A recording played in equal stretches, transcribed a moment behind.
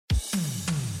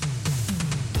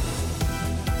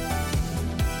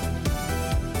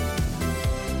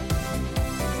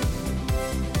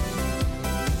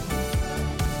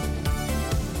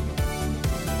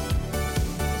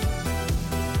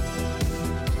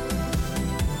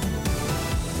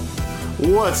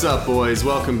What's up, boys?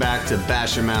 Welcome back to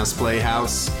Basher Mouse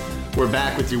Playhouse. We're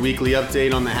back with your weekly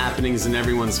update on the happenings in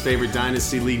everyone's favorite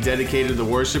Dynasty League dedicated to the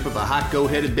worship of a hot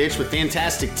go-headed bitch with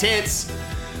fantastic tits.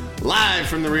 Live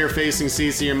from the rear-facing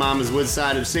seats of your mama's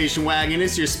Woodside of station wagon,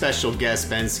 it's your special guest,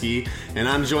 Bensky, and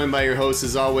I'm joined by your hosts,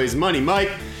 as always, Money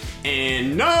Mike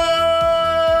and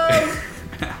No.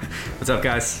 What's up,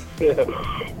 guys?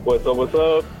 What's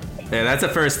up? Yeah, that's a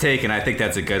first take, and I think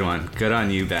that's a good one. Good on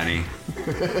you, Benny.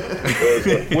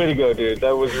 Way to go, dude.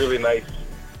 That was really nice.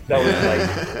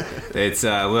 It's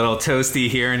a little toasty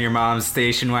here in your mom's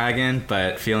station wagon,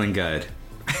 but feeling good.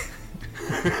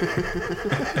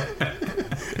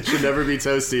 It should never be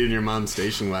toasty in your mom's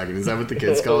station wagon. Is that what the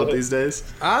kids call it these days?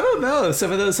 I don't know.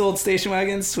 Some of those old station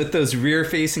wagons with those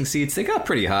rear-facing seats, they got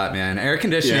pretty hot, man. Air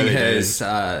conditioning has,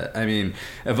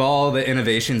 of all the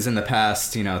innovations in the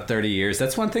past, 30 years,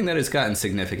 that's one thing that has gotten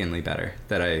significantly better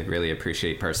that I really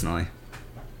appreciate personally.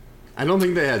 I don't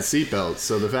think they had seatbelts,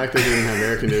 so the fact they didn't have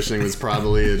air conditioning was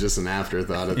probably just an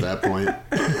afterthought at that point.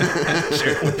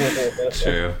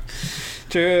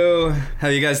 True. How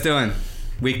you guys doing?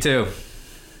 Week 2.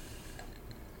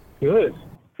 Good.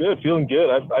 Feeling good.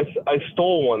 I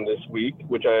stole one this week,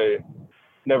 which I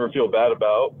never feel bad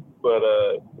about, but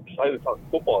excited to talk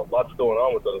football. Lots going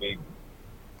on with the league.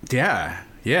 Yeah,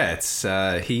 it's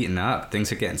heating up.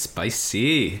 Things are getting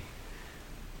spicy.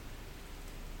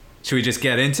 Should we just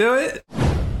get into it?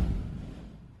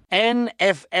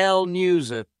 NFL News.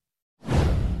 Nick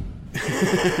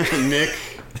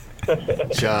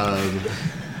Chubb.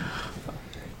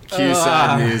 Cue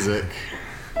sad music.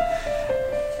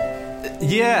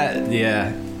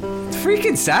 Yeah.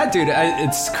 Freaking sad, dude.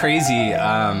 It's crazy.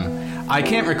 I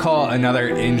can't recall another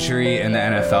injury in the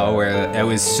NFL where it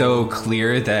was so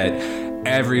clear that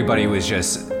everybody was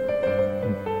just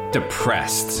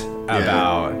depressed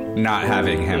about not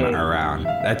having him around.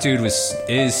 That dude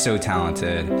is so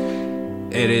talented.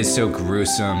 It is so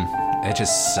gruesome. It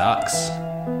just sucks.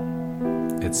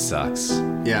 It sucks.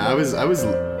 Yeah, I was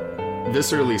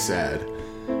viscerally sad.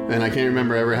 And I can't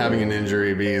remember ever having an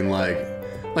injury being like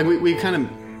we kind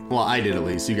of, well, I did at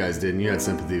least, you guys didn't, you had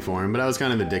sympathy for him, but I was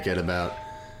kind of a dickhead about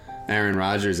Aaron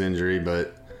Rodgers' injury,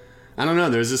 but I don't know,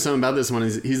 there's just something about this one.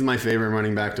 He's my favorite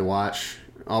running back to watch,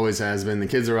 always has been. The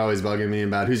kids are always bugging me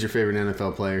about who's your favorite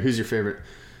NFL player, who's your favorite.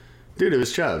 Dude, it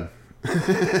was Chubb.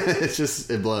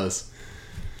 It blows.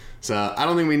 So I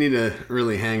don't think we need to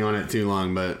really hang on it too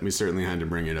long, but we certainly had to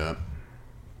bring it up.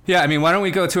 Yeah, why don't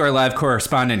we go to our live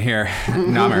correspondent here,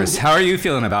 Namers. How are you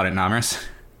feeling about it, Namers?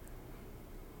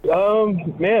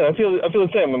 Man, I feel the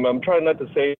same. I'm trying not to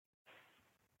say.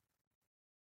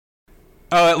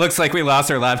 Oh, it looks like we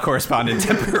lost our live correspondent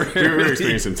temporarily. We're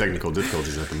experiencing technical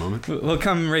difficulties at the moment. We'll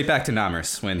come right back to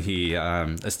Namers when he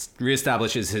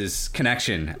reestablishes his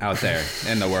connection out there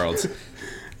in the world.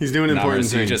 He's doing important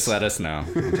things. You just let us know.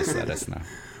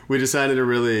 We decided to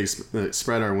really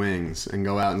spread our wings and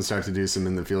go out and start to do some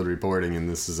in-the-field reporting, and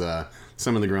this is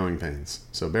some of the growing pains.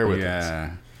 So bear with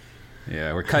us.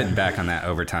 Yeah, we're cutting back on that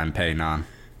overtime pay, Nam.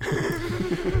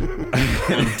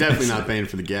 I'm definitely not paying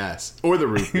for the gas or the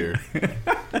root beer.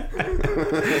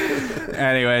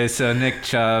 Anyway, so Nick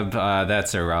Chubb,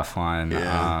 that's a rough one.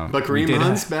 Yeah. But Kareem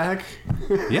Hunt's back.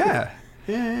 Yeah.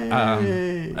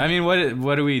 Yay.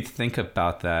 What do we think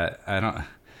about that?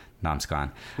 Nam's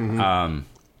gone. Mm-hmm.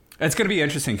 It's going to be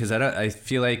interesting because I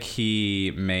feel like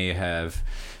he may have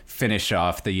finished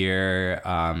off the year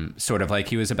sort of like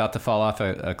he was about to fall off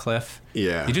a cliff.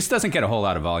 Yeah. He just doesn't get a whole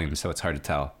lot of volume, so it's hard to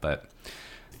tell. But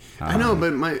I know,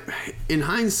 but in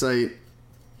hindsight,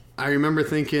 I remember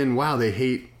thinking, wow, they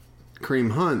hate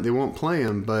Kareem Hunt. They won't play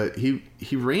him, but he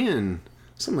ran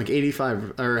something like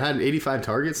 85 or had 85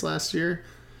 targets last year.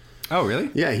 Oh, really?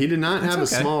 Yeah, he did not have a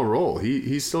small role.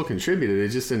 He still contributed. It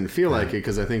just didn't feel like it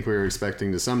because I think we were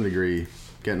expecting to some degree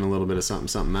getting a little bit of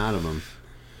something out of him.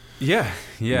 Yeah,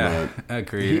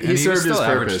 agreed. He served his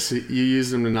purpose. You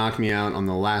used him to knock me out on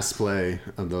the last play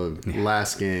of the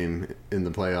last game in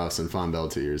the playoffs in Fonte Bell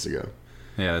 2 years ago.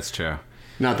 Yeah, that's true.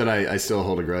 Not that I still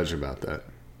hold a grudge about that.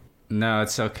 No,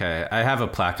 it's okay. I have a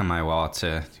plaque on my wall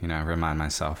to, remind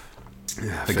myself.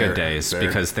 Yeah, the good days,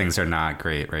 because things are not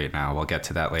great right now. We'll get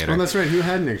to that later. Oh, that's right. Who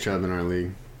had Nick Chubb in our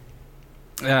league?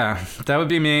 Yeah, that would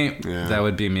be me. Yeah. That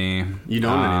would be me. You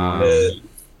don't anymore.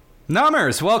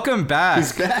 Numbers, welcome back.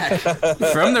 He's back.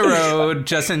 From the road,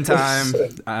 just in time.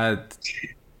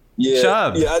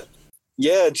 Chubb.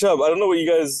 Yeah, Chubb. I don't know what you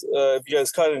guys, if you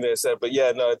guys caught anything I said, but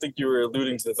yeah, no, I think you were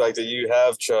alluding to the fact that you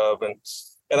have Chubb, and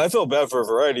I felt bad for a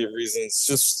variety of reasons.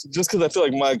 Just because I feel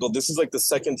like, Michael, this is like the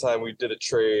second time we did a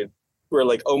trade where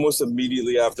like almost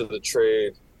immediately after the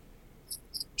trade,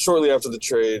 shortly after the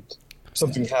trade,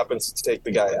 something happens to take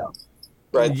the guy out,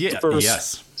 right? Yeah.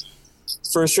 Yes.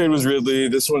 First trade was Ridley.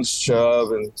 This one's Chubb,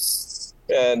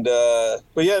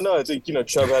 but yeah, no, I think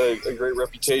Chubb had a great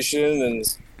reputation, and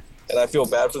I feel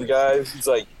bad for the guy. He's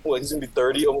like, he's gonna be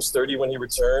 30, almost 30 when he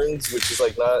returns, which is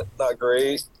like not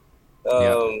great.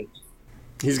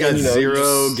 He's got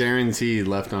zero guarantee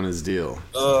left on his deal,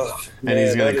 and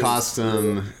he's gonna cost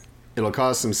him. It'll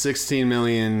cost him $16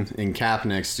 million in cap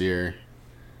next year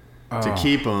to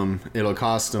keep him. It'll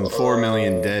cost him $4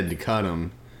 million dead to cut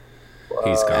him.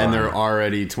 He's gone. And they're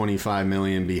already $25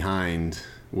 million behind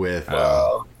with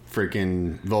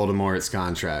freaking Voldemort's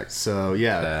contract. So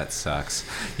yeah, that sucks.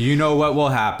 You know what will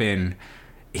happen?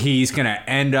 He's gonna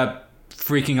end up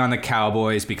freaking on the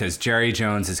Cowboys because Jerry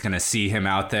Jones is gonna see him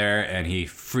out there, and he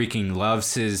freaking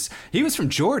loves his. He was from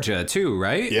Georgia too,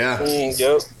 right? Yeah.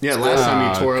 Yep. Yeah. Last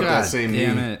time he tore up that same knee.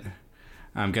 Damn it.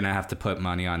 I'm gonna have to put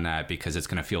money on that because it's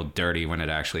gonna feel dirty when it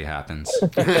actually happens.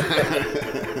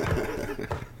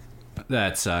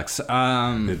 That sucks.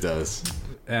 It does.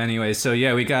 Anyway, so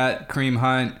yeah, we got Kareem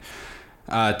Hunt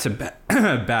to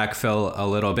backfill a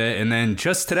little bit, and then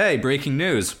just today, breaking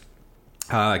news: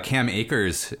 Cam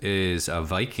Akers is a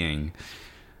Viking.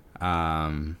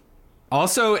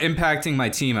 Also impacting my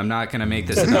team. I'm not going to make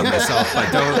this about myself,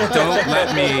 but don't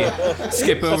let me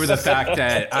skip over the fact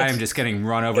that I am just getting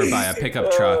run over by a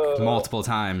pickup truck multiple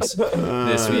times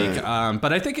this week.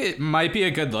 But I think it might be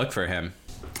a good look for him.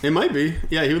 It might be.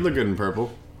 Yeah, he would look good in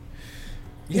purple.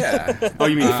 Yeah. Oh,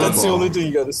 you mean football? That's the only thing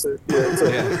you got to say.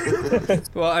 Yeah.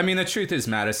 Well, I mean, the truth is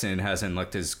Madison hasn't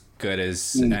looked as good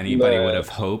as anybody would have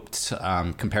hoped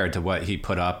compared to what he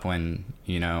put up when,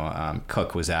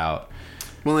 Cook was out.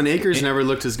 Well, and Akers never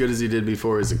looked as good as he did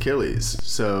before his Achilles.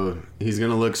 So he's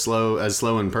going to look slow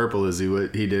in purple as he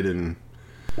did in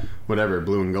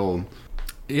blue and gold.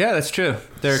 Yeah, that's true.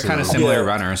 They're kind of similar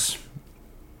runners.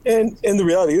 And the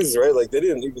reality is, right, like they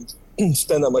didn't even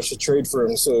spend that much to trade for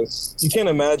him. So you can't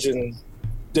imagine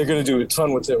they're going to do a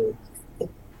ton with him,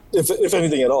 if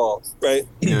anything at all, right?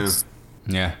 Yeah.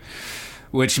 Yeah.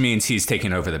 Which means he's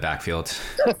taking over the backfield.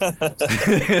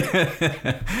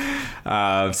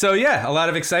 So, yeah, a lot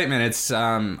of excitement. It's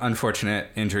unfortunate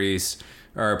injuries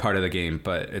are a part of the game,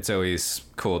 but it's always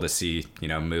cool to see,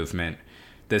 movement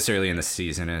this early in the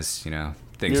season as,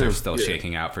 things are still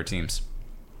shaking out for teams.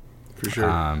 For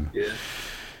sure.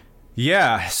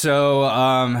 Yeah, so...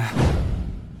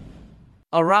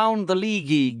 Around the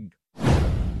league.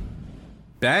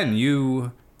 Ben,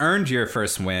 you earned your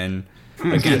first win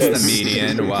against the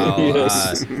median, while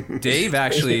Dave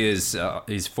actually is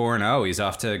he's 4-0. He's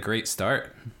off to a great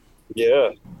start.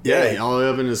 Yeah, all the way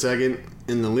up in the second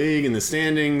in the league in the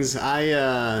standings.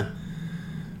 I'm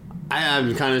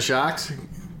kind of shocked.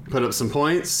 Put up some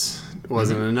points,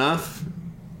 wasn't enough.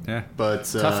 Yeah, but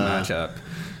tough matchup.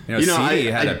 CD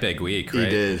had a big week, right? He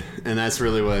did, and that's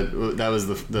really that was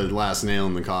the last nail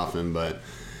in the coffin. But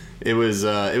it was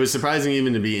surprising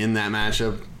even to be in that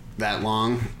matchup that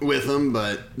long with them.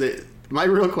 But my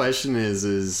real question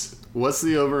is what's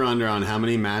the over-under on how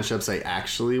many matchups I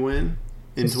actually win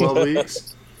in 12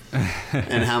 weeks?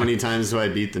 And how many times do I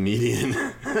beat the median?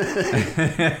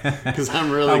 Because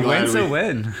I'm really glad. A win's a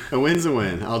win. A win's a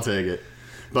win. I'll take it.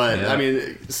 But, I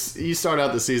mean, you start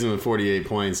out the season with 48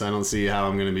 points. I don't see how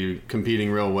I'm going to be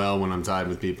competing real well when I'm tied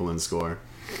with people in score.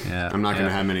 Yeah, I'm not going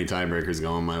to have many tiebreakers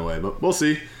going my way, but we'll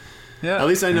see. Yeah. At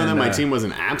least I know that my team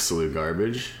wasn't absolute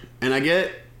garbage. And I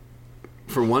get,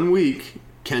 for 1 week,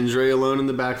 Kendra alone in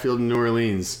the backfield in New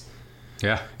Orleans.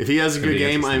 Yeah. If he has a good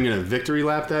game, I'm going to victory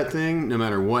lap that thing no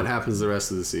matter what happens the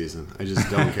rest of the season. I just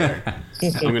don't care.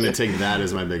 I'm going to take that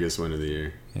as my biggest win of the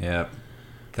year. Yep.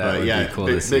 That would be cool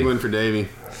to see. Big win for Davey.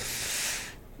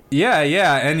 Yeah,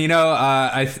 and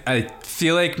I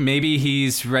feel like maybe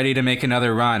he's ready to make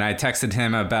another run. I texted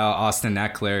him about Austin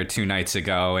Eckler 2 nights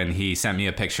ago, and he sent me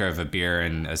a picture of a beer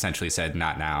and essentially said,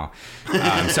 "Not now."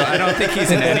 So I don't think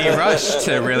he's in any rush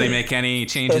to really make any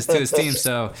changes to his team.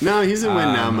 So no, he's in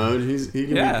win now mode. He's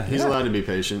allowed to be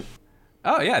patient.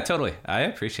 Oh yeah, totally. I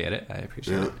appreciate it.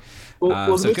 it.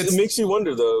 Well, it makes you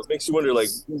wonder though. It makes you wonder, like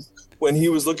when he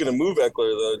was looking to move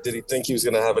Eckler, though, did he think he was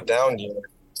going to have a down year?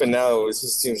 But now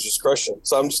his team's just crushing.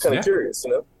 So I'm just kind of curious,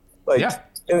 and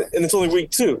it's only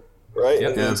week 2, right?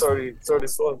 Yep. And it's already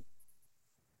fun.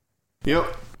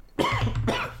 Yep.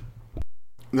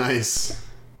 Nice.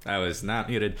 I was not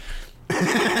muted.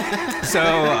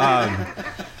 So,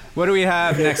 what do we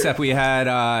have next up? We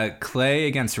had Clay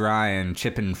against Ryan,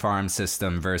 Chip Farm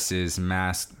System versus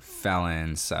Masked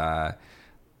Felons.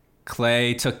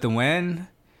 Clay took the win,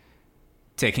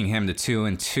 taking him to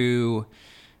 2-2.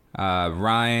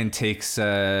 Ryan takes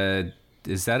a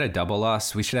is that a double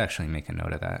loss? We should actually make a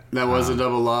note of that. That was a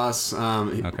double loss.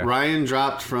 Okay. Ryan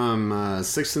dropped from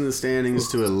 6th in the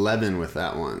standings to 11 with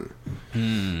that one.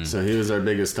 So he was our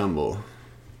biggest tumble.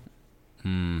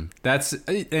 That's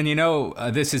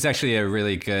and this is actually a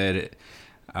really good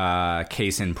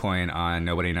case in point on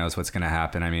nobody knows what's going to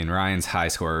happen. I mean, Ryan's high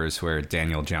scorers were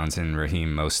Daniel Jones and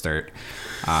Raheem Mostert.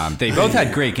 They both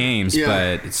had great games,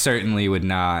 but certainly would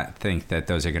not think that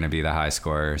those are going to be the high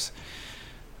scorers.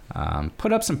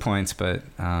 Put up some points, but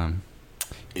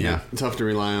tough to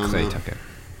rely on. Clay took it.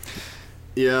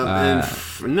 Yeah, and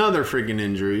another freaking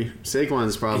injury.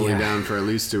 Saquon's probably down for at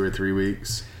least 2 or 3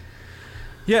 weeks.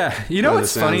 Yeah,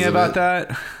 what's funny about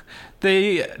that?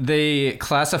 They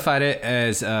classified it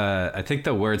as I think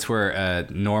the words were a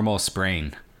normal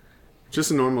sprain.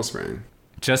 Just a normal sprain.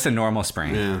 Just a normal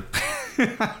sprain. Yeah.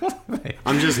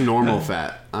 I'm just normal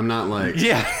fat. I'm not like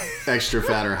extra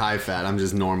fat or high fat. I'm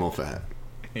just normal fat.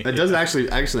 It does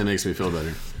actually makes me feel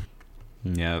better.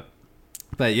 Yep.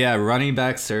 But yeah, running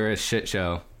backs are a shit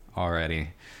show already,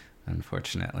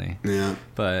 unfortunately. Yeah.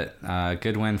 But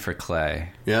good win for Clay.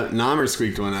 Yep. Namer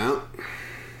squeaked one out.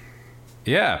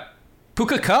 Yeah.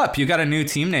 Puka Cup, you got a new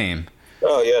team name.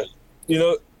 Oh, yeah.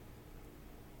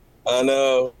 I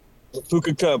know.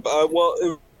 Puka Cup. I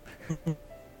mean,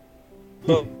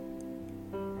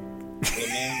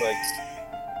 like,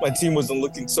 my team wasn't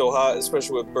looking so hot,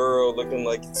 especially with Burrow looking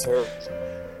like it's hurt.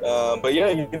 But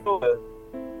yeah,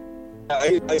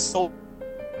 I sold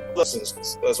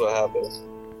lessons. That's what happened.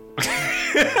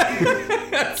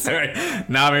 Sorry,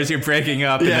 Namers, you're breaking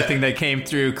up, and the thing that came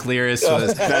through clearest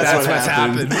was that's what's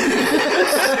happened.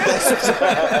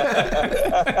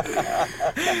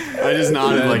 I just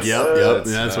nodded like, yep,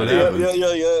 that's what happened. Yeah.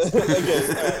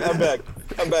 Okay,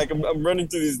 I'm back. I'm running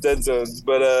through these dead zones,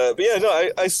 but yeah, no,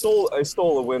 I stole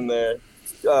a win there.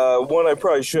 One I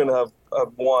probably shouldn't have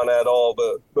won at all,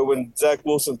 but when Zach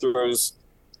Wilson throws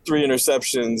 3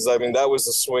 interceptions, I mean, that was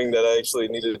the swing that I actually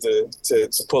needed to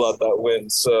pull out that win.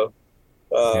 So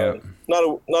not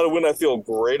a win I feel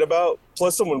great about.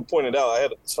 Plus, someone pointed out I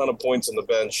had a ton of points on the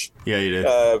bench. Yeah, you did.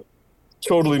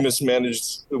 Totally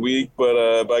mismanaged the week, but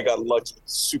I got lucky,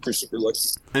 super lucky,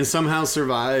 and somehow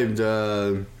survived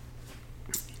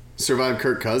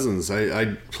Kirk Cousins.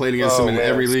 I played against him in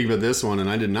every league but this one, and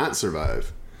I did not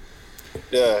survive.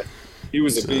 Yeah, he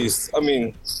was a beast. I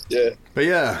mean, yeah. But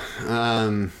yeah,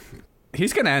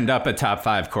 he's going to end up a top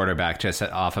 5 quarterback just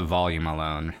off of volume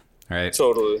alone, right?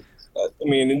 Totally. I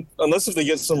mean, unless if they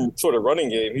get some sort of running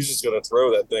game, he's just going to throw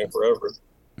that thing forever.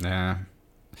 Yeah.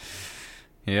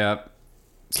 Yep.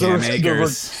 Cam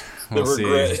Akers. We'll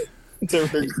see. The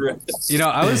regret.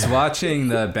 I was watching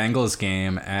the Bengals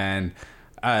game, and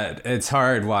it's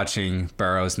hard watching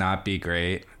Burrows not be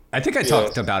great. I think I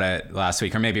talked about it last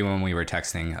week, or maybe when we were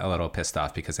texting, a little pissed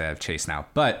off because I have Chase now.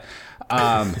 But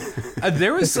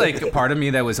there was like a part of me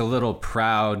that was a little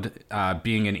proud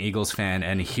being an Eagles fan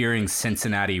and hearing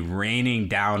Cincinnati raining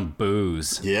down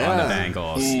boos on the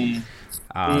Bengals.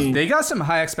 They got some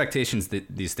high expectations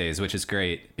these days, which is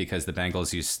great because the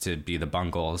Bengals used to be the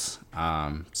Bungles.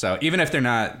 So even if they're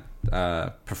not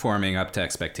performing up to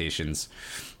expectations,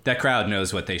 that crowd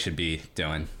knows what they should be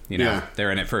doing.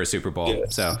 They're in it for a Super Bowl,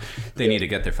 so they need to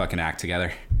get their fucking act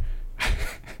together.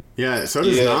 Yeah, so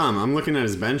does Nam. I'm looking at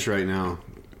his bench right now.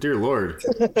 Dear Lord.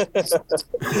 Yeah,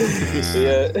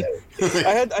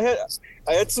 I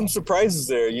had some surprises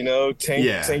there.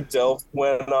 Tank Delph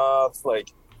went off. Like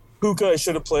Puka, I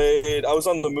should have played. I was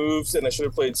on the moves, and I should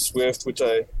have played Swift, which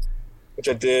I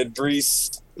did.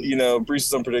 Brees. Brees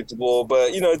is unpredictable,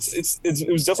 but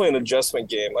it was definitely an adjustment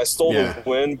game. I stole the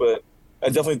win, but I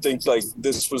definitely think like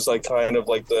this was like kind of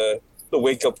like the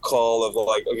wake up call of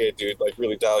like, okay, dude, like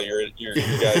really dial your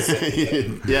guys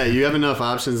in. Yeah, you have enough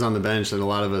options on the bench that a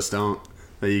lot of us don't,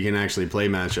 that you can actually play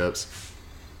matchups.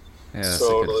 Yeah, that's a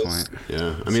good point.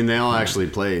 Yeah, I mean they all actually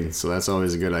played, so that's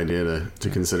always a good idea to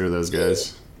consider those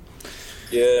guys.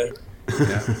 Yeah.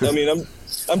 I mean,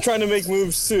 I'm trying to make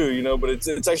moves too, but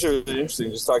it's actually really interesting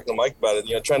just talking to Mike about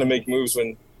it. Trying to make moves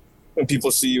when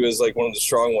people see you as like one of the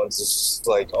strong ones. It's just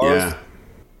like our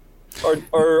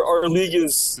league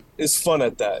is fun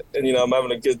at that, and I'm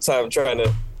having a good time trying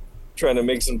to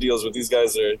make some deals with these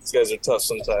guys. These guys are tough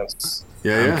sometimes.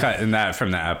 I'm cutting that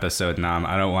from the episode, Nam.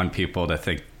 I don't want people to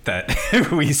think that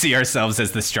we see ourselves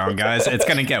as the strong guys. It's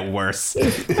going to get worse.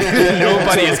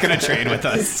 Nobody is going to trade with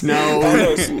us.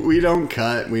 No, we don't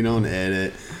cut. We don't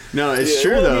edit. No, it's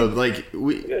true though. Like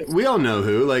we all know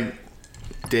who. Like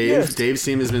Dave. Dave's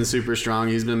team has been super strong.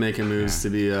 He's been making moves to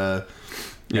be a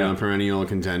perennial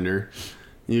contender.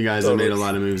 You guys have made a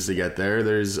lot of moves to get there.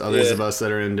 There's others of us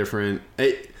that are in different.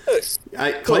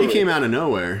 Clay came out of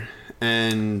nowhere.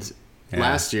 And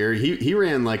last year he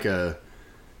ran like a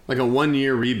 1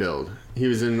 year rebuild. He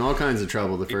was in all kinds of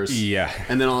trouble the first. Yeah.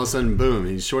 And then all of a sudden, boom,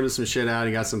 he sorted some shit out.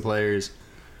 He got some players.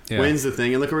 Yeah. Wins the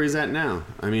thing, and look where he's at now.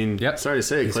 I mean, sorry to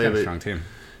say it, Clay, but strong team.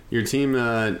 Your team,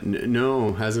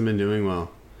 hasn't been doing well.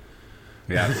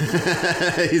 Yeah.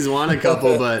 He's won a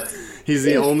couple, but he's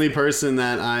the only person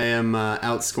that I am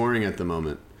outscoring at the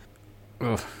moment.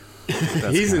 Oh,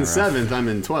 he's in 7th, I'm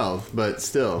in 12th, but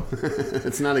still,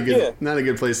 it's not a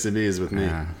good place to be. Is with me.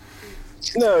 Yeah.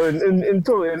 No, and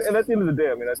totally, and at the end of the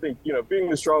day, I mean, I think being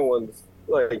the strong ones,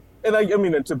 like, and I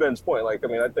mean, and to Ben's point, like, I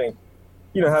mean, I think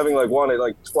having like won it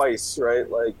like twice, right?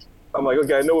 Like, I'm like,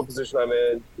 okay, I know what position I'm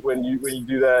in. When you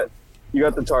do that, you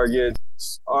got the target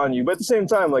on you, but at the same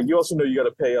time, like, you also know you got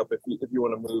to pay up if you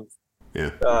want to move. Yeah.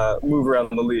 Move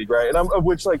around the league, right? And of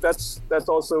which, like, that's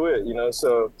also it,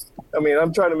 So, I mean,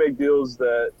 I'm trying to make deals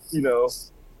that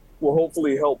will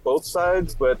hopefully help both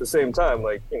sides, but at the same time,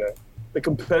 like, the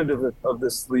competitiveness of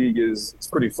this league it's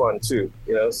pretty fun too,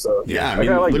 So yeah, I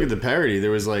mean, look at the parity.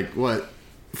 There was like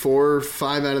 4 or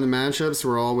 5 out of the matchups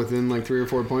were all within like 3 or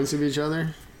 4 points of each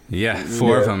other. Yeah,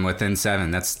 4 of them within 7.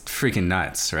 That's freaking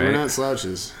nuts, right? We're not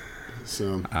slouches.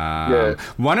 So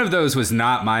one of those was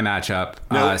not my matchup.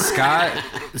 No.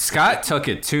 Scott took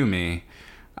it to me.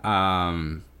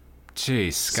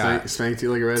 Geez, Scott spanked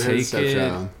you like a redheaded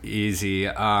stepchild. Easy.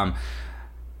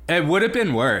 It would have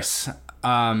been worse.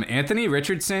 Anthony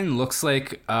Richardson looks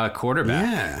like a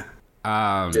quarterback.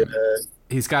 Yeah.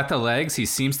 He's got the legs. He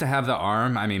seems to have the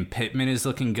arm. I mean, Pittman is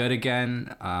looking good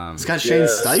again. It's got Shane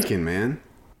Steichen, man.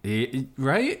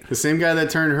 Right? The same guy that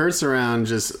turned Hurts around,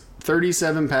 just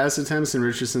 37 pass attempts in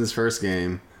Richardson's first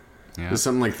game. Yeah. It was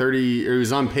something like 30, or he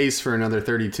was on pace for another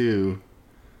 32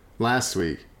 last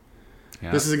week.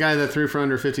 Yeah. This is a guy that threw for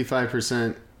under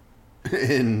 55%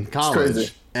 in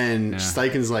college. And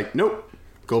Steichen's like, nope,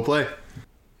 go play.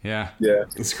 Yeah. Yeah.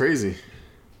 It's crazy.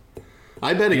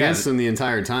 I bet against him the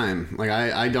entire time. Like,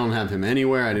 I don't have him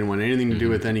anywhere. I didn't want anything to do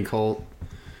with any Colt.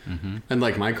 Mm-hmm. I'd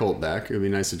like my Colt back. It would be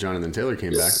nice if Jonathan Taylor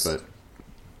came back, but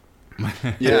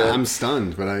I'm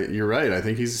stunned. But you're right. I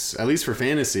think he's, at least for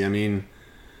fantasy, I mean,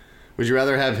 would you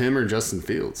rather have him or Justin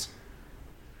Fields?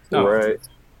 Oh, right.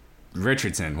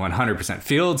 Richardson, 100%.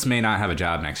 Fields may not have a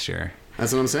job next year.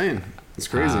 That's what I'm saying. It's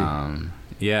crazy.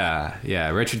 Yeah.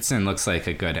 Richardson looks like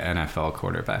a good NFL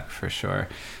quarterback for sure.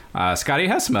 Scotty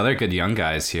has some other good young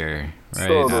guys here, right?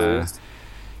 Totally.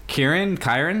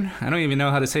 Kyron. I don't even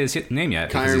know how to say his name yet.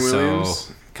 Kyron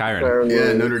Williams. Kyron.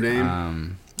 Yeah, Notre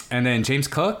Dame. And then James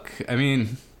Cook. I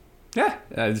mean,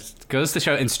 goes to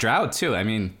show. And Stroud, too. I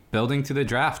mean, building to the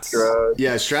drafts.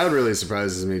 Stroud really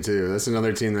surprises me, too. That's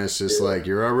another team that's just like,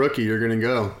 you're our rookie, you're going to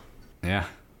go. Yeah.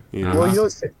 Well,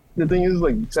 the thing is,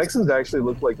 like, Texans actually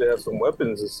look like they have some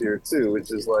weapons this year, too,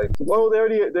 which is like, well,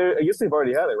 I guess they've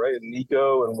already had it, right?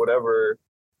 Nico and whatever.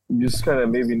 You just kind of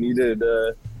maybe needed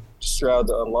Stroud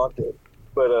to unlock it.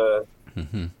 But,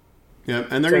 yeah,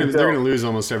 and they're gonna lose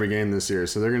almost every game this year,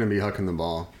 so they're gonna be hucking the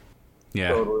ball. Yeah.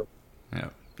 Totally. Yeah.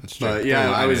 That's true. But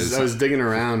yeah, I was digging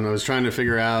around. I was trying to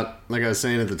figure out, like I was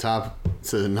saying at the top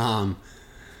to Nam,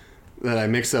 that I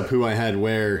mixed up who I had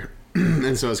where.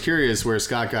 And so I was curious where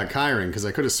Scott got Kyron, because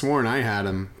I could have sworn I had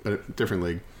him, but a different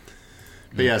league.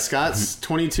 But yeah, Scott's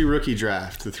 22 rookie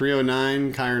draft. The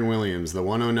 309, Kyron Williams. The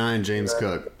 109, James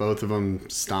Cook. Both of them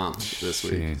stomped this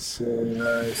week. Nice.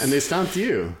 And they stomped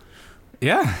you.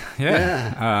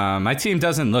 Yeah. My team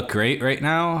doesn't look great right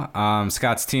now.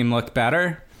 Scott's team looked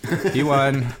better. He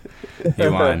won.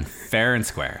 Fair and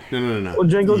square. No. Well,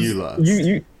 Jengles, you lost.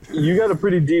 You got a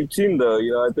pretty deep team, though.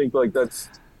 I think, like, that's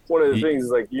one of the things,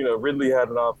 like, Ridley had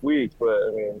an off week, but,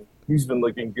 I mean, he's been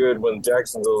looking good when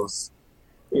Jacksonville's,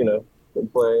 been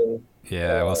playing.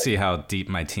 Yeah, we'll see how deep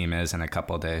my team is in a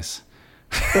couple of days.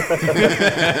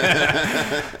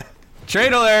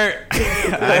 Trade alert!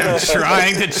 I'm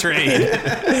trying to trade.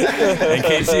 In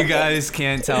case you guys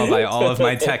can't tell by all of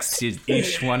my texts to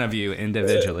each one of you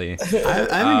individually. I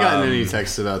haven't gotten any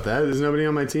texts about that. There's nobody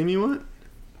on my team you want?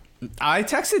 I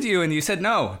texted you and you said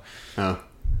no. Oh.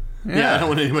 Yeah, I don't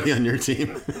want anybody on your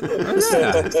team.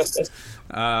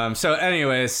 So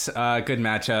anyways, good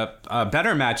matchup.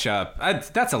 Better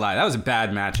matchup. That's a lie. That was a bad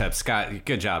matchup. Scott,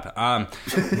 good job.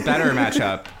 Better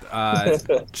matchup.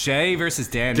 Jay versus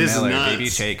Dan Miller, Baby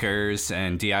Shakers,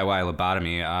 and DIY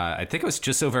Lobotomy. I think it was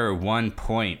just over 1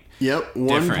 point. Yep,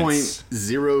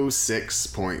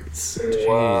 1.06 points. Jeez.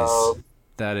 Wow.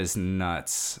 That is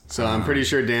nuts. So I'm pretty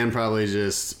sure Dan probably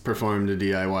just performed a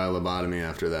DIY lobotomy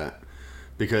after that.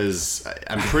 Because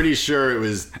I'm pretty sure it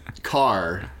was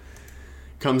Carr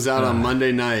comes out on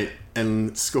Monday night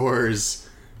and scores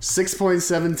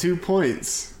 6.72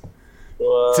 points.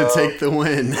 Wow. to take the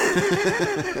win.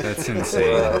 That's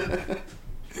insane. Wow.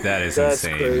 That's That's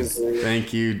insane. crazy.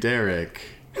 Thank you, Derek.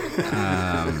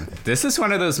 This is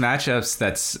one of those matchups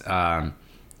that's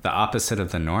the opposite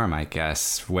of the norm, I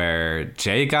guess, where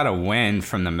Jay got a win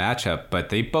from the matchup, but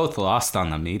they both lost on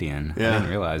the median. Yeah. I didn't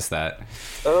realize that.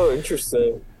 Oh,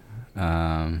 interesting.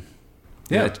 Yeah,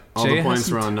 All Jay the points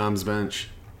hasn't- were on Nom's bench.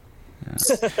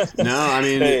 No, I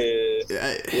mean,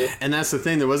 and that's the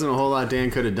thing. There wasn't a whole lot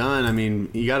Dan could have done. I mean,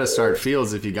 you got to start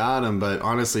Fields if you got him, but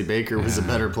honestly, Baker was a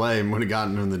better play and would have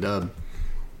gotten him the dub.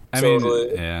 I mean,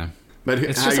 Totally. yeah. But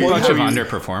It's just a bunch of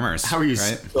underperformers. How are you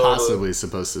right? possibly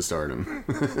supposed to start him?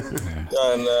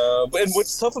 And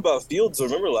what's tough about Fields?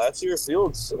 Remember last year,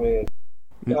 Fields. I mean,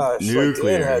 gosh, like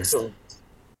Nuclear. Dan had some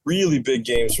really big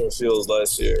games from Fields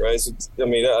last year, right? So, I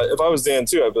mean, if I was Dan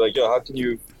too, I'd be like, yo, how can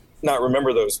you not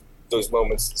remember those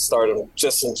moments to start him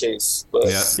just in case? But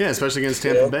Yeah. Yeah, especially against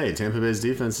Tampa Yeah. Bay. Tampa Bay's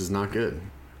defense is not good.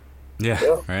 Yeah,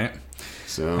 Yeah. right?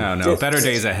 So I don't know. Better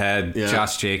days ahead. Yeah.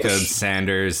 Josh Jacobs,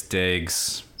 Sanders,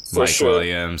 Diggs, For Mike sure.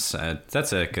 Williams.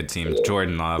 That's a good team.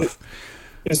 Jordan Love.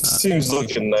 his team's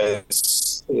looking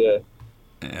nice. Yeah.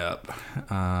 Yep.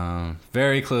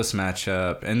 Very close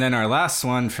matchup. And then our last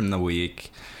one from the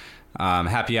week,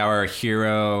 Happy Hour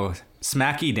hero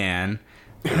Smacky Dan.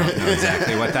 I don't know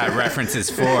exactly what that reference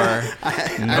is for.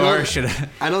 Nor should I.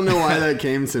 I don't know why that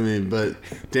came to me, but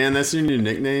Dan, that's your new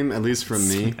nickname, at least from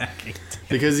me,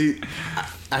 because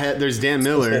there's Dan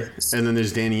Miller and then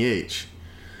there's Danny H.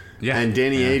 Yeah. And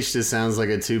Danny yeah. H just sounds like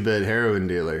a 2-bit heroin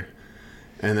dealer.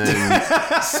 And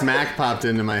then Smack popped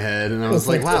into my head, and I was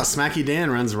like, wow, Smacky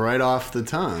Dan runs right off the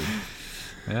tongue.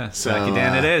 Yeah, So, Smacky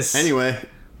Dan it is. Anyway,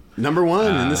 number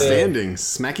one in the standings,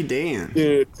 Smacky Dan.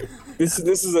 Dude, this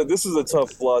is a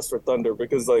tough loss for Thunder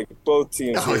because like both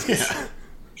teams Oh, just yeah.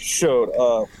 showed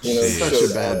up. You know, Such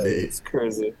showed a bad up. beat. It's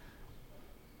crazy.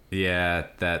 Yeah,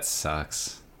 that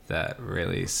sucks. That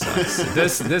really sucks.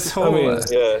 This whole. I mean,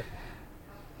 yeah.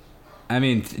 I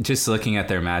mean, just looking at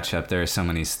their matchup, there are so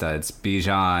many studs.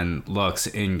 Bijan looks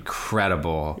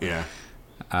incredible. Yeah.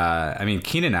 I mean,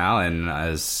 Keenan Allen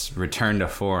has returned to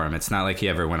form. It's not like he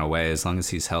ever went away. As long as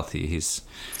he's healthy, he's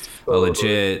a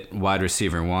legit wide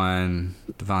receiver one.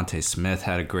 Devontae Smith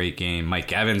had a great game.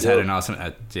 Mike Evans had an awesome.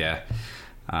 Yeah.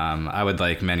 I would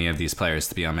like many of these players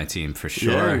to be on my team for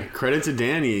sure. Yeah, credit to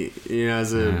Danny, you know,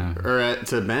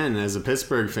 to Ben as a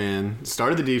Pittsburgh fan.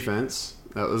 Started the defense.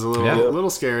 That was a little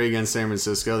scary against San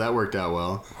Francisco. That worked out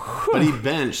well. But he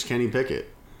benched Kenny Pickett.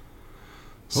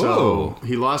 So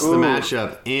he lost the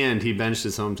matchup and he benched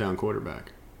his hometown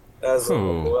quarterback.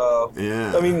 Wow.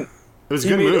 Yeah. I mean, it was a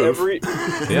he good made move.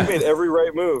 he made every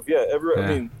right move. Yeah, I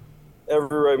mean,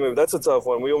 every right move. That's a tough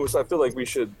one. I feel like we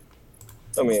should.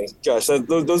 I mean, gosh,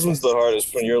 those ones are the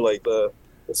hardest when you're like the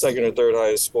second or third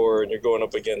highest scorer and you're going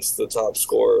up against the top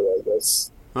scorer. Like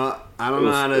that's. Well, I don't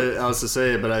know how else to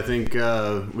say it, but I think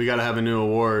we got to have a new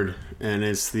award, and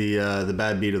it's the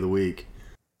bad beat of the week.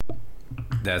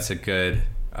 That's a good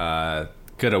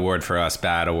award for us.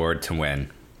 Bad award to win.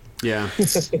 Yeah.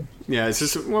 Yeah, it's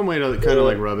just one way to kind of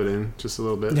like rub it in just a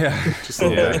little bit. Yeah. Just a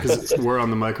little bit, because we're on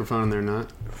the microphone and they're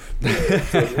not.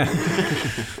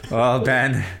 Well,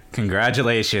 Ben,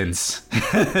 congratulations.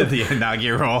 The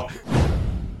inaugural.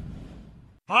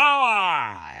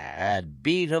 Bad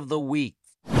beat of the week.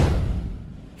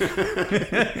 To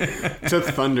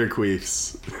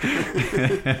Thunderqueefs.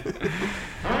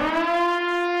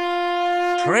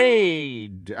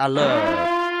 Trade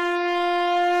alert.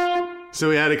 So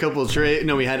we had a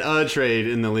trade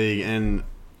in the league, and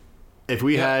if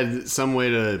we had some way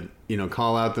to,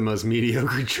 call out the most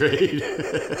mediocre trade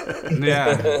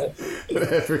Yeah. I've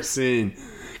ever seen.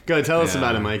 Go ahead, tell us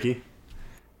about it, Mikey.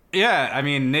 Yeah, I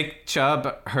mean, Nick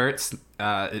Chubb hurts.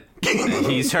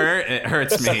 He's hurt. It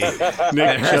hurts me.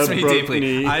 It hurts Chubb me broke deeply.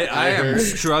 knee. I am heard.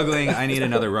 struggling. I need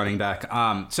another running back.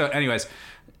 So, anyways,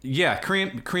 yeah,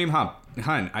 Kareem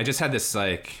Hunt. I just had this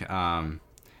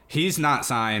he's not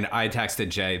signed. I texted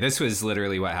Jay. This was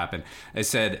literally what happened. I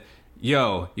said,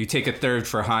 yo, you take a third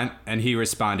for Hunt? And he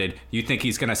responded, you think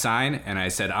he's going to sign? And I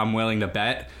said, I'm willing to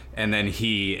bet. And then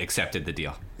he accepted the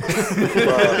deal. And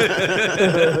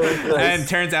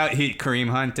turns out Kareem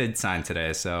Hunt did sign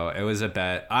today. So it was a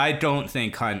bet. I don't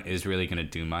think Hunt is really going to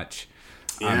do much.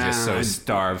 I'm just so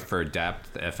starved for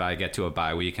depth. If I get to a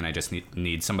bye week and I just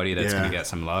need somebody that's going to get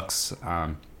some looks.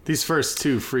 These first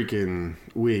 2 freaking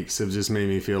weeks have just made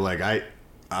me feel like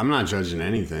I'm not judging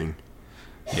anything.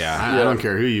 Yeah. I don't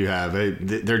care who you have.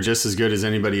 They're just as good as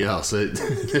anybody else.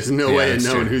 There's no way of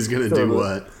knowing who's going to do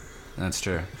what. That's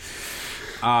true.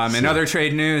 In other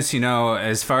trade news,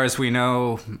 as far as we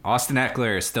know, Austin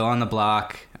Eckler is still on the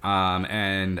block.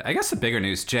 And I guess the bigger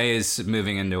news, Jay is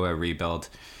moving into a rebuild.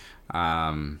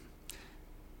 I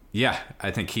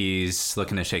think he's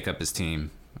looking to shake up his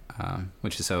team,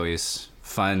 which is always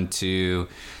fun to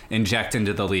inject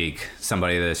into the league.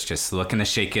 Somebody that's just looking to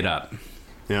shake it up.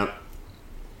 Yep.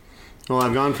 Well,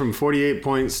 I've gone from 48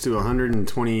 points to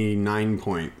 129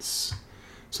 points.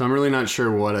 So I'm really not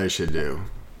sure what I should do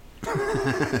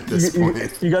at this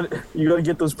point. You got to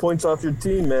get those points off your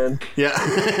team, man. Yeah.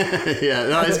 Yeah.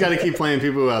 No, I just got to keep playing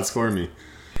people who outscore me.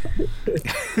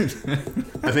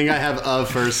 I think I have a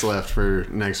first left for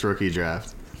next rookie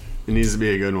draft. It needs to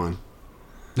be a good one.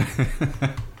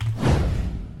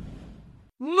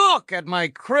 Look at my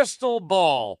crystal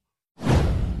ball.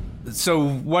 So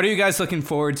what are you guys looking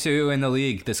forward to in the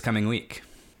league this coming week?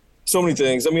 So many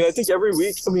things. I mean, I think every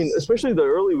week, especially the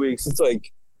early weeks, it's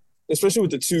like, especially with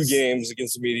the 2 games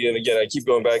against the media, and again, I keep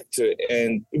going back to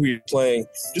and who you're playing,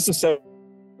 just to set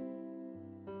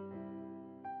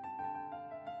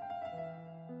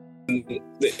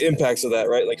the impacts of that,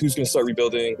 right? Like who's going to start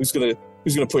rebuilding, who's going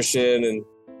to push in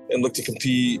and look to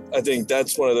compete. I think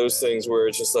that's one of those things where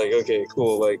it's just like, okay,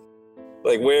 cool, like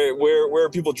where are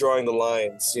people drawing the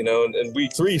lines, and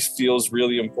week 3 feels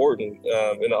really important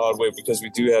in an odd way because we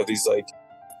do have these like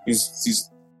these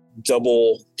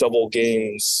double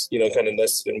games, kind of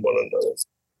nested in one another.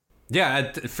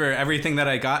 Yeah, for everything that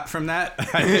I got from that,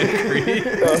 I agree.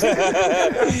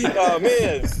 Oh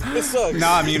man, this sucks.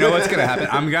 No, you know what's gonna happen?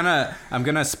 I'm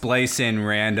gonna splice in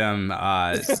random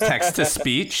text to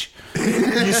speech.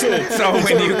 You should. So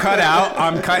when you cut out,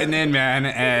 I'm cutting in, man,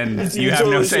 and you have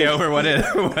totally no say should. over what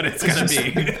it's gonna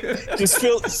be. Just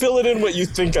fill it in what you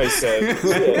think I said.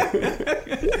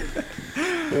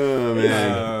 Oh,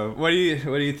 man. What do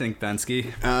you think,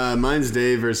 Bensky? Mine's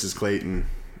Dave versus Clayton.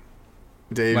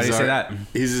 Dave's Why do you say that?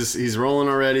 He's rolling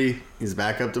already. He's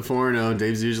back up to 4-0.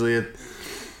 Dave's usually at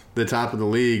the top of the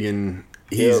league, and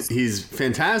he's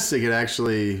fantastic at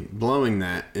actually blowing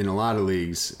that in a lot of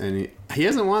leagues. And he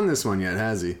hasn't won this one yet,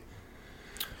 has he?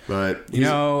 But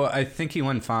I think he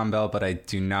won Farm but I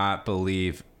do not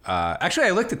believe. Actually,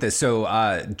 I looked at this.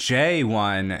 So Jay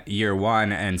won year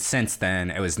 1, and since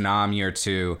then it was Nam year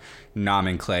 2, Nam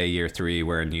and Clay year 3.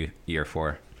 We're in year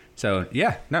 4. So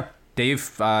yeah, no.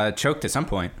 Dave choked at some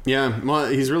point. Yeah, well,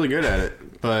 he's really good at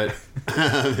it, but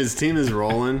his team is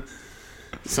rolling.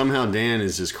 Somehow Dan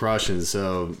is just crushing,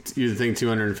 so you'd think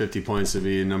 250 points would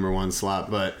be a number 1 slot,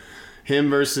 but him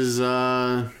versus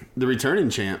the returning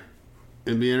champ.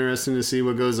 It'd be interesting to see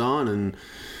what goes on, and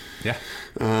yeah,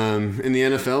 in the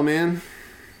NFL, man,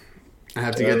 I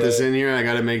have to get this in here. I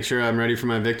got to make sure I'm ready for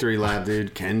my victory lap,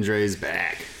 dude. Kendra's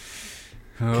back.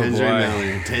 Oh, Kendra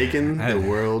Miller taking the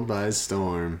world by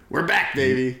storm. We're back,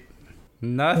 baby.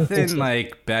 Nothing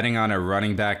like betting on a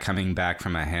running back coming back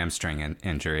from a hamstring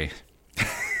injury.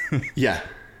 Yeah.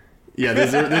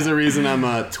 There's a reason I'm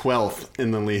 12th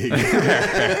in the league.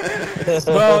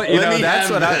 Well, that's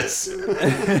what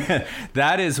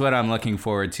that is what I'm looking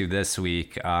forward to this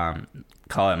week.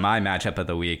 Call it my matchup of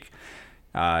the week.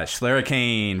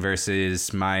 Schlerikane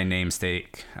versus my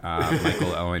namesake,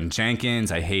 Michael Owen Jenkins.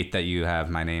 I hate that you have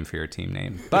my name for your team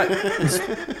name, but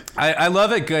I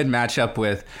love a good matchup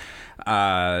with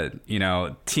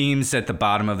teams at the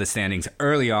bottom of the standings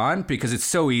early on, because it's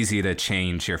so easy to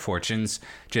change your fortunes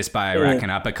just by racking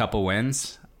up a couple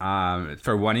wins.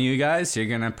 For one of you guys, you're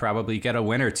gonna probably get a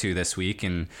win or 2 this week,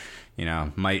 and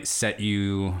might set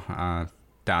you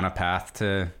down a path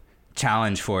to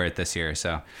challenge for it this year.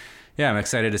 So yeah, I'm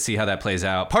excited to see how that plays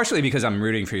out. Partially because I'm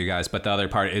rooting for you guys, but the other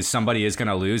part is somebody is going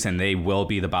to lose, and they will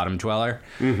be the bottom dweller.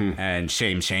 Mm-hmm. And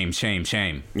shame.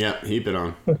 Yeah, heap it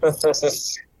on.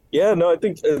 Yeah, no, I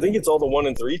think it's all the 1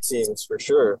 and 3 teams for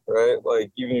sure, right?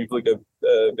 Like even if you look at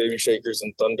Baby Shakers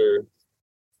and Thunder,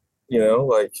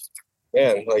 it's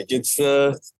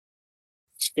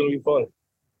gonna be fun.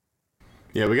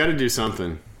 Yeah, we got to do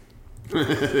something.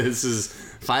 This is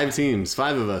 5 teams.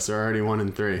 5 of us are already 1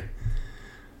 and 3.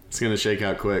 It's going to shake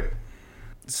out quick.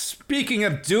 Speaking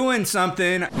of doing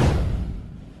something,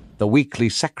 The weekly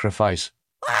sacrifice.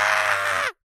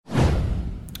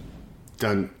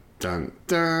 Dun, dun,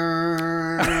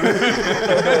 dun.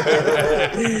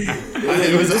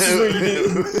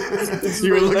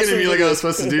 You were looking at me like I was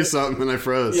supposed to do something, and I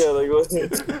froze. Yeah, like what?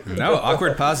 No,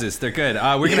 awkward pauses. They're good.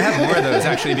 We're going to have more of those,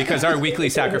 actually, because our weekly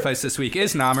sacrifice this week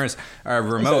is Namers, our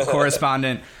remote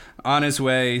correspondent, on his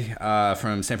way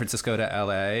from San Francisco to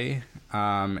LA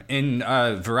in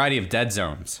a variety of dead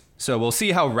zones. So we'll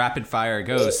see how rapid fire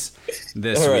goes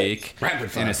this week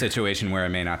in a situation where it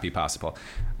may not be possible.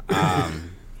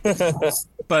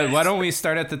 But why don't we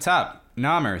start at the top?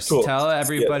 Namers, Cool. tell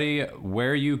everybody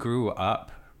where you grew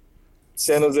up.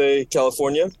 San Jose,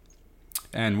 California.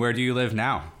 And where do you live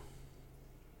now?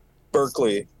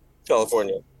 Berkeley,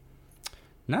 California.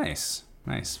 Nice.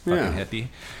 Fucking hippie.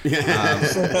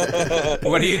 Yeah.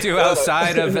 What do you do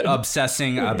outside of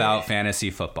obsessing about fantasy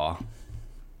football?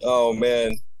 Oh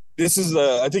man, this is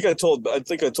I think I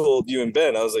told you and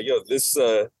Ben. I was like, yo, this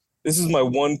is my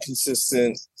one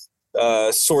consistent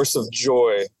source of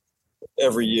joy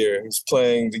every year. Is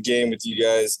playing the game with you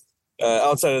guys.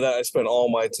 Outside of that, I spend all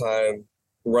my time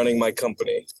running my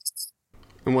company.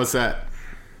 And what's that?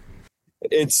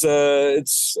 It's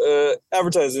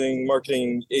advertising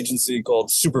marketing agency called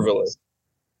Supervillain.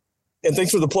 And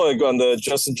thanks for the plug on the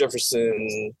Justin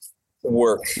Jefferson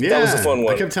work. Yeah, That was a fun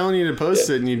one. I kept telling you to post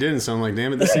it and you didn't, so I'm like,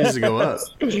 damn it, this needs to go up.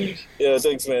 Yeah,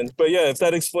 thanks, man. But yeah, if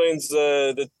that explains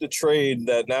the trade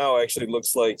that now actually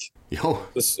looks like Yo, a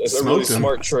really smoked him.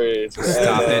 smart trade.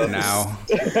 Stop And, it now.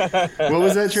 What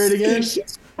was that trade again?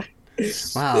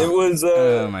 Wow. It was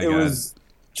Oh my God. was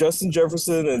Justin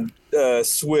Jefferson and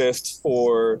Swift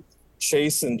for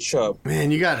Chase and Chubb.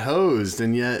 Man, you got hosed,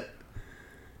 and yet.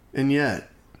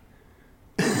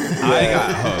 I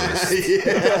got hosed.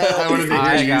 Yeah, I wanted to hear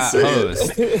I you got say it.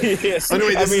 hosed. Yes. Oh, no,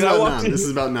 wait, I this mean, is I about walked Nam. in- This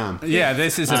is about Nam. Yeah,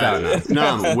 this is about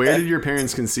now. Nam, where did your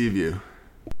parents conceive you?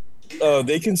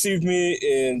 They conceived me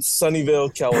in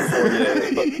Sunnyvale, California,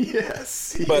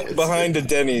 Yes. but behind a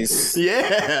Denny's.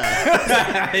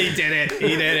 Yeah. He did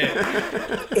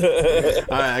it.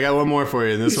 All right, I got one more for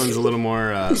you. This one's a little more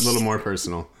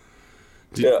personal.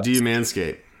 Do you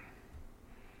manscape?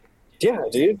 Yeah,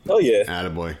 dude. Oh yeah.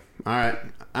 Attaboy. All right,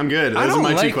 I'm good. I Those don't are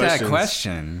my like two that questions.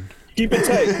 question. Keep it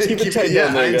tight. Keep it tight Yeah,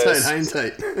 down there, guys. high and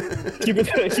tight. Keep it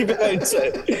high and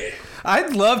tight.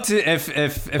 I'd love to if we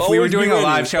were Always be doing a ready.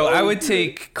 live show. I Always would be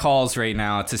take calls right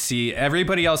now to see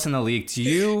everybody else in the league. Do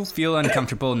you feel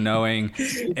uncomfortable knowing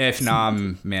if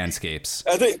Nam manscapes?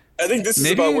 I think this is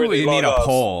Maybe about where we they need log a off.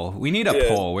 poll. We need a Yeah.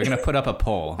 poll. We're gonna put up a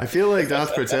poll. I feel like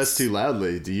Doth protests too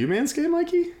loudly. Do you manscape,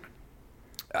 Mikey?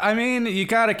 I mean, you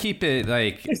gotta keep it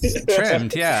like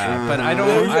trimmed, yeah. But I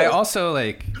don't. I also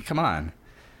like. Come on.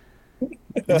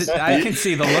 I can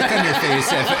see the look on your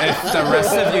face. If the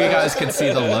rest of you guys can see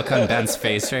the look on Ben's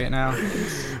face right now, I'm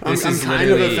this is kind of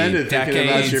literally offended thinking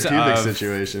about your decades pubic of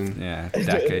situation. yeah,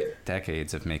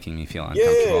 decades of making me feel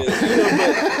Yeah,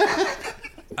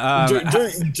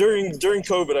 uncomfortable. during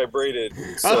COVID, I braided.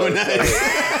 Oh, So, nice.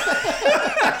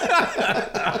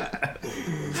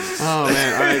 Oh,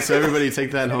 man. All right, so everybody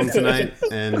take that home tonight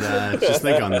and just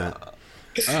think on that.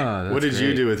 Oh, What did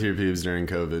you do with your pubes during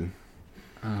COVID?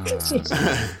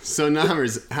 So,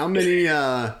 Namers, how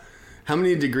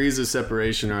many degrees of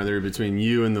separation are there between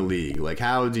you and the league? Like,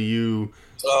 how do you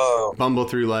bumble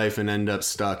through life and end up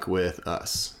stuck with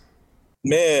us?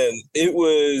 Man, it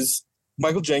was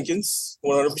Michael Jenkins,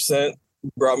 100%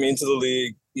 brought me into the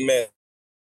league. Man,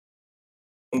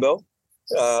 Bell,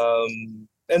 and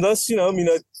thus, I had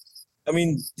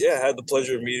the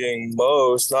pleasure of meeting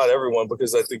most, not everyone,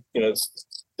 because I think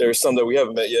there's some that we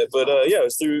haven't met yet. But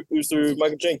it was through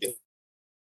Michael Jenkins.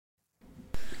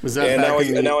 Was that And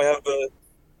back now I have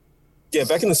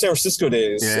back in the San Francisco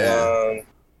days. Yeah.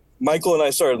 Michael and I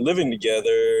started living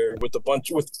together with a bunch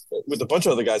of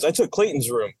other guys. I took Clayton's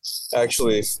room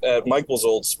actually at Michael's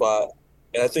old spot,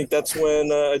 and I think that's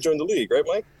when I joined the league, right,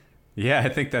 Mike? Yeah, I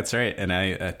think that's right. And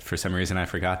I, for some reason, I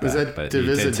forgot Was that But you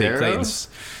did take Divisadero? Clayton's.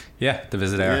 Yeah, the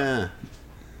Divisadero. Yeah.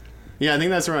 Yeah, I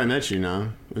think that's where I met you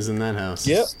now. It was in that house.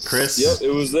 Yep. Chris? Yep,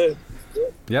 it was there.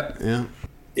 Yep. Yeah.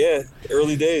 Yeah,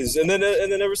 early days, and then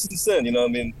ever since then,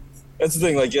 that's the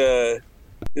thing. Like,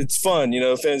 it's fun,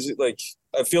 Fans like.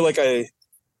 I feel like I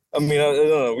don't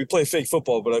know. We play fake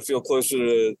football, but I feel closer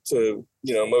to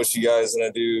most of you guys than I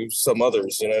do some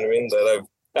others. You know what I mean? That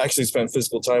I've actually spent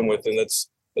physical time with, and that's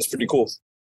pretty cool.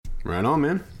 Right on,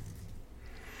 man.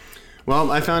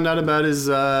 Well, I found out about his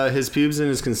pubes and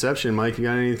his conception. Mike, you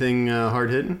got anything hard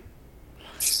hitting?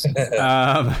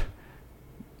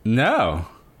 No.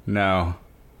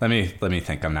 Let me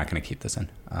think. I'm not going to keep this in.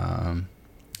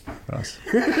 What else?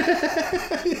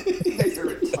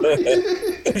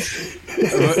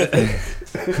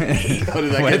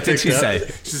 What did she say?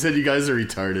 She said you guys are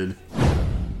retarded.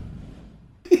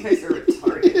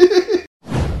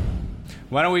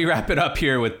 Why don't we wrap it up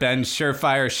here with Ben's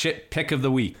surefire shit pick of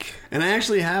the week? And I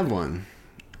actually have one.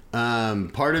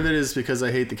 Part of it is because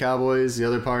I hate the Cowboys. The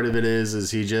other part of it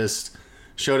is he just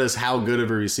showed us how good of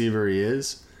a receiver he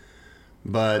is.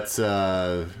 But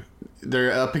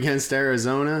they're up against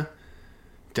Arizona.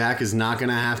 Dak is not going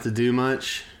to have to do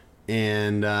much.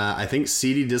 And I think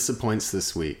CeeDee disappoints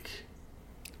this week.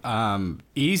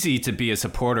 easy to be a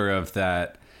supporter of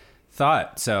that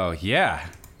thought. So yeah,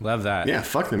 love that. Yeah,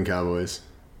 fuck them Cowboys.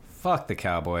 Fuck the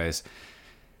Cowboys.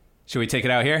 Should we take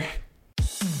it out here?